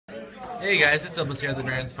Hey guys, it's Elvis here, the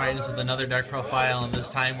Baron's Finest, with another Dark Profile, and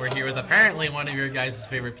this time we're here with apparently one of your guys'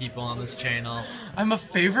 favorite people on this channel. I'm a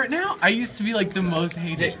favorite now? I used to be like the most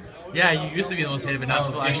hated. Yeah, you used to be the most hated, but now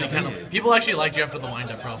people actually liked you after the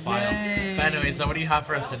wind-up profile. Yay. But anyway, so what do you have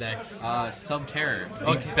for us today? Subterror,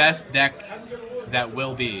 the best deck that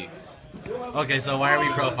will be. Okay, so why are we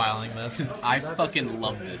profiling this? Because I fucking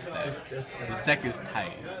love this deck. This deck is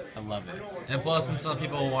tight. I love it. And plus, since some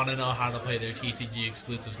people want to know how to play their TCG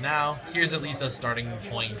exclusives now, here's at least a starting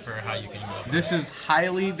point for how you can go. This is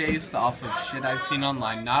highly based off of shit I've seen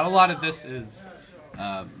online. Not a lot of this is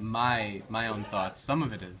my own thoughts. Some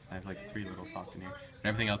of it is. I have like 3 little thoughts in here. But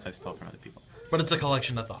everything else I stole from other people. But it's a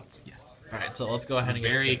collection of thoughts. Yes. Alright, so let's go ahead and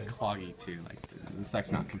get very started. cloggy too. Like this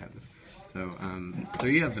deck's not competitive. So, so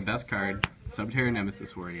you have the best card, Subterror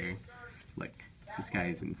Nemesis Warrior. Like, this guy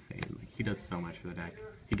is insane. Like, he does so much for the deck.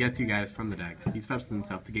 He gets you guys from the deck. He specials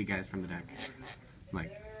himself to get guys from the deck.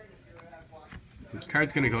 Like, this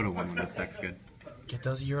card's gonna go to 1 when this deck's good. Get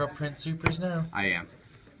those Europrint supers now. I am.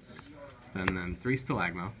 And then 3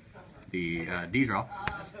 Stalagmo, the D-draw,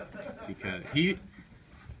 because he,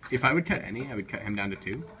 if I would cut any, I would cut him down to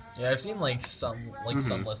 2. Yeah, I've seen like some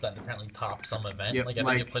lists that apparently top some event. Yep, like I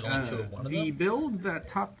think it played only 2 of one of them. The build that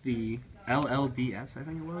topped the LLDS, I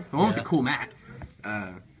think it was, the one with the cool mat,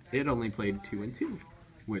 it only played 2 and 2,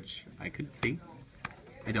 which I could see.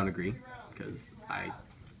 I don't agree, because I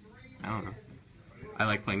don't know. I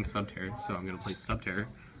like playing Subterror, so I'm gonna play Subterror.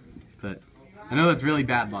 But I know that's really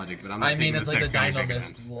bad logic, but I'm not. I mean, it's like the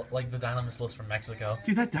Dynamist, Dynamist list from Mexico.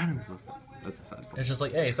 Dude, that Dynamist list, that's besides. It's just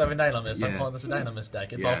like, hey, 7 Dynamist. Yeah. I'm calling this a Dynamist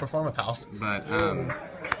deck. It's all Performapals. But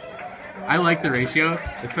I like the ratio.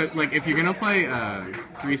 Like if you're gonna play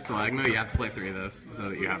 3 Stalagmo, you have to play 3 of this so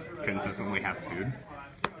that you consistently have food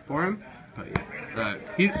for him. But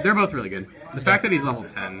yeah, they're both really good. The fact that he's level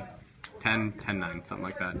 10, 9, something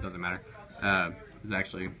like that, doesn't matter. Is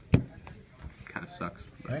actually kind of sucks.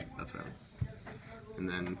 But right. That's whatever. And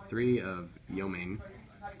then 3 of Yomain,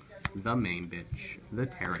 the main bitch, the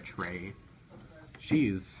Terra Tray.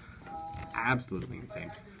 She's absolutely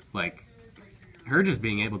insane. Like, her just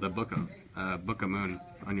being able to book a moon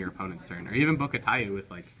on your opponent's turn, or even book a Tayu with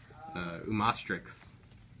like Umastrix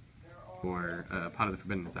or Pot of the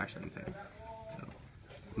Forbidden is actually insane. So,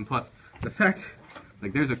 and plus the fact,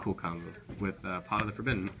 like, there's a cool combo with Pot of the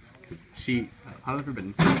Forbidden, because Pot of the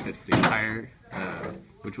Forbidden hits the entire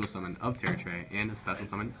Ritual Summon of Terra Tray and a special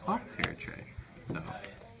summon off Terra Tray. So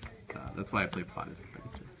that's why I play Pot of the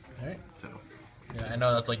Forbidden. Alright. So. Yeah, I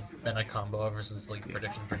know that's like been a combo ever since like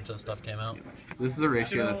Prediction Princess stuff came out. This is a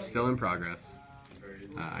ratio that's still in progress.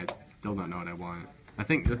 I still don't know what I want. I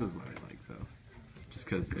think this is what I like though, just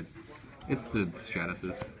because it's the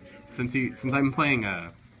Stratus's. Since I'm playing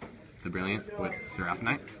the Brilliant with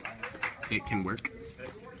Seraphonite, it can work.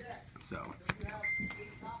 So.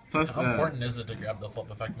 Plus, how important is it to grab the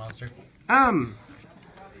Flip Effect monster?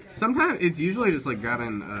 Sometimes it's usually just like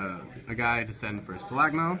grabbing a guy to send for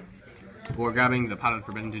Stalagmo, or grabbing the Pot of the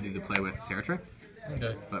Forbidden to do the play with Terra Tray.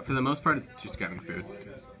 Okay. But for the most part, it's just grabbing food.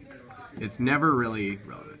 It's never really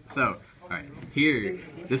relevant. So, alright, here,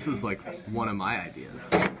 this is like one of my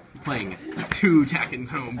ideas. Playing 2 Taken's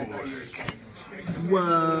home board.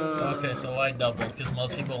 Whoa! Okay, so why double? Because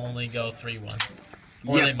most people only go 3-1.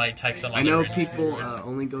 Or they might text some other I know range people version.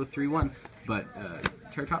 only go 3-1, but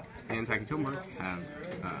Terra Top and Taken's home board have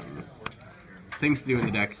things to do in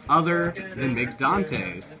the deck other than make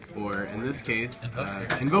Dante, or in this case,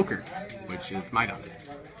 Invoker, which is my Dante.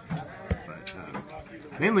 But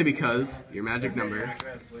mainly because your magic number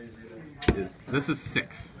is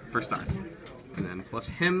 6 for stars, and then plus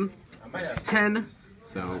him, it's 10.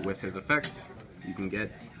 So with his effects, you can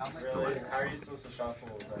get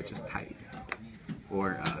Stalagmo, which is tight.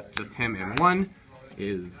 Or just him and 1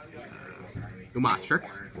 is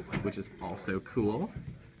Umastrix, which is also cool.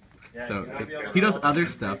 So he does other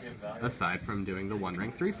stuff aside from doing the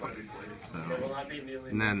 1-rank 3 play. So,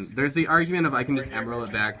 and then there's the argument of I can just Emerald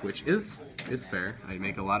it back, which is fair. I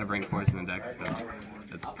make a lot of rank 4s in the deck, so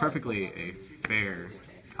that's perfectly a fair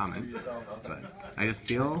comment. But I just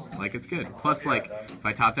feel like it's good. Plus, like, if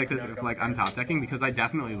I top deck this, if like I'm top decking, because I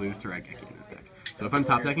definitely lose to Raigeki in this deck. So if I'm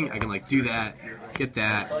top decking, I can like do that, get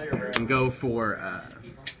that, and go for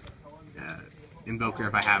Invoker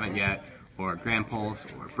if I haven't yet, or Grand Pulse,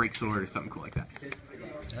 or Break Sword, or something cool like that.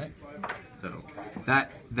 Alright. So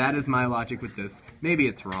that is my logic with this. Maybe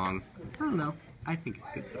it's wrong. I don't know. I think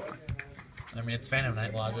it's good so far. I mean, it's Phantom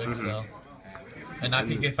Knight logic, so. And not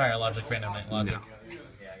PK Fire logic, Phantom Knight logic. No.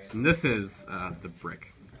 And this is the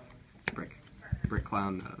Brick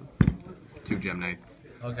Clown 2 Gem Knights.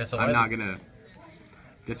 Okay, so I'm not gonna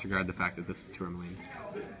disregard the fact that this is Tourmaline.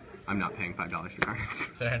 I'm not paying $5 for cards.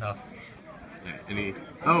 Fair enough.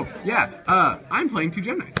 Oh, yeah, I'm playing 2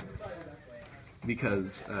 Gem Knights.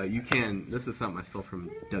 Because you can, this is something I stole from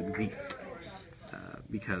Doug Zeef.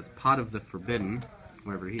 Because Pot of the Forbidden,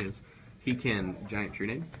 wherever he is, he can Giant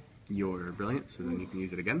Trunade your Brilliant, so then you can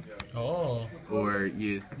use it again. Oh. Or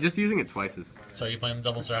just using it twice is... So are you playing the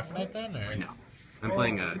double Seraphonite then? Or? No. I'm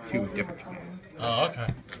playing 2 different Gem Knights. Oh, okay.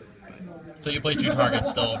 So you play 2 targets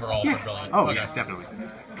still overall for Brilliant? Oh, okay. yes, definitely.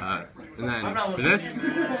 And then for this,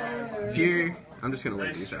 here, I'm just going to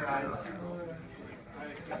leave these out right now.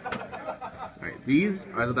 Alright, these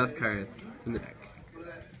are the best cards in the deck.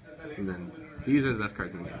 And then these are the best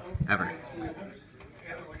cards in the game, ever.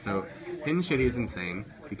 So, Hidden Shitty is insane,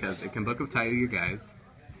 because it can Book of Tie your guys,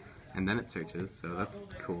 and then it searches, so that's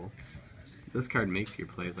cool. This card makes your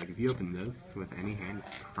plays, like if you open this with any hand,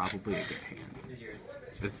 it's probably a good hand.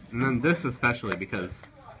 And then this especially, because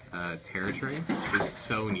Territory is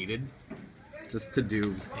so needed, just to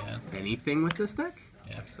do anything with this deck.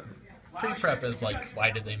 Yeah. So. Pre-prep is like,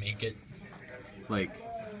 why did they make it? Like,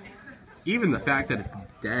 even the fact that it's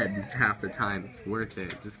dead half the time, it's worth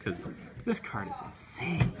it, just because this card is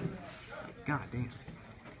insane. Like, god damn.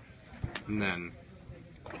 And then,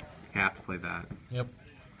 you have to play that. Yep.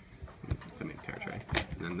 To make Territory.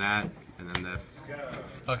 And then that, and then this.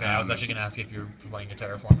 Okay, I was actually going to ask if you're playing a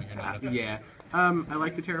Terraforming or not. Yeah. I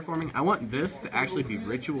like the Terraforming. I want this to actually be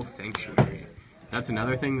Ritual Sanctuary. That's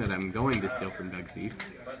another thing that I'm going to steal from Doug Zeef,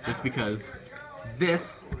 just because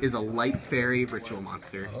this is a light fairy ritual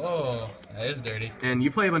monster. Oh, that is dirty. And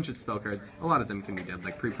you play a bunch of spell cards. A lot of them can be dead,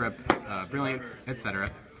 like Pre-Prep, Brilliance, etc.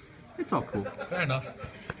 It's all cool. Fair enough.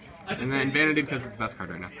 And then Vanity because it's the best card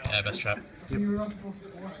right now. Yeah, best trap. Yep.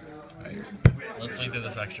 Alright, let's swing through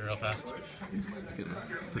this extra real fast. Just gonna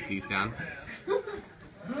put these down.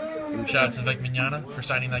 Shout out to Vic Mignogna for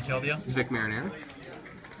signing that kill deal. Vic Marinara.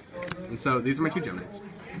 And so these are my 2 Gem Knights.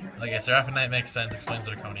 Okay, Seraphonite makes sense, explains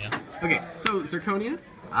Zirconia. Okay, so Zirconia,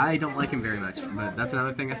 I don't like him very much, but that's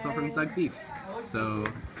another thing I stole from Doug Zeef. So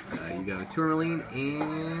you go Tourmaline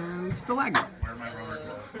and Stalagma.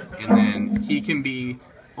 And then he can be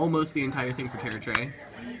almost the entire thing for Territory.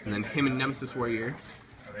 And then him and Nemesis Warrior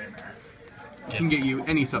can get you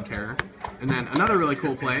any Subterror. And then another really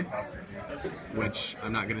cool play, which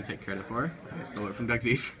I'm not going to take credit for. I stole it from Doug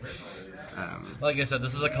Zeef. Like I said,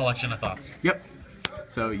 this is a collection of thoughts. Yep.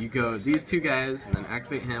 So you go these 2 guys, and then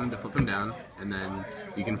activate him to flip him down, and then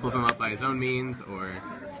you can flip him up by his own means, or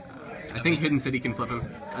I think Hidden City can flip him.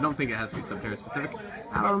 I don't think it has to be Subterror specific.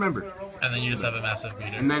 I don't remember. And then you just have a massive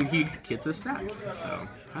beater. And then he gets his stats. So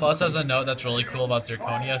plus, cool. as a note, that's really cool about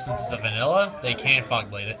Zirconia, since it's a vanilla, they can't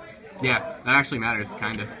Fogblade it. Yeah, that actually matters,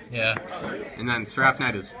 kinda. Yeah. And then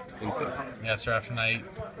Seraphonite is insane. Yeah, Seraphonite.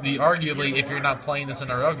 Arguably, if you're not playing this in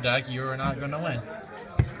a rogue deck, you are not going to win.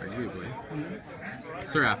 Arguably.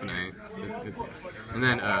 Seraphonite. And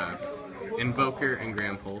then Invoker and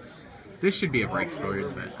Grand Pulse. This should be a Break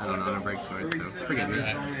Sword, but I don't know how to Break Sword, so forgive me.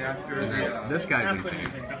 And then this guy's insane.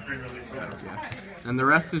 So, yeah. And the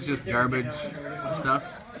rest is just garbage stuff.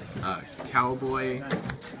 Cowboy,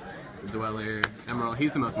 Dweller, Emerald,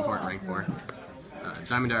 he's the most important rank 4.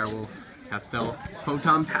 Diamond Direwolf, Castel,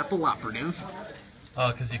 Photon Papilloperative.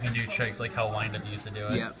 Oh, because you can do tricks like how Wind Up used to do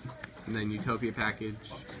it. Yep. And then Utopia Package.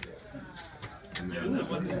 And then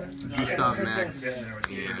Gustav Max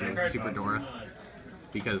and Super Dora.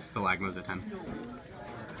 Because Stalagma's a 10.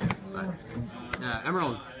 But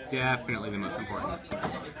Emerald is definitely the most important.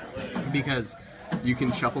 Because you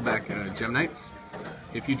can shuffle back Gem Knights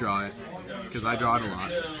if you draw it. Because I draw it a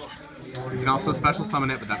lot. You can also special summon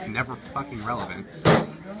it, but that's never fucking relevant.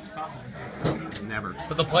 Never.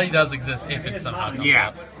 But the play does exist if it somehow comes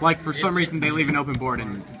up. Like for some reason they leave an open board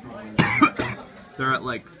and they're at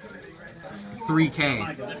like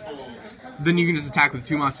 3k. Then you can just attack with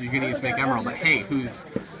 2 monsters you can use to make Emerald. But hey,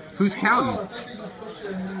 who's counting?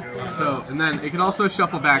 So, and then it can also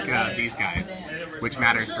shuffle back these guys, which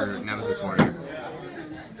matters for Nemesis Warrior.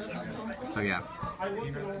 So yeah.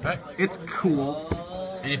 Alright. It's cool.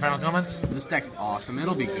 Any final comments? This deck's awesome.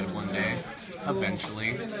 It'll be good one day.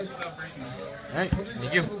 Eventually. Alright,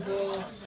 thank you.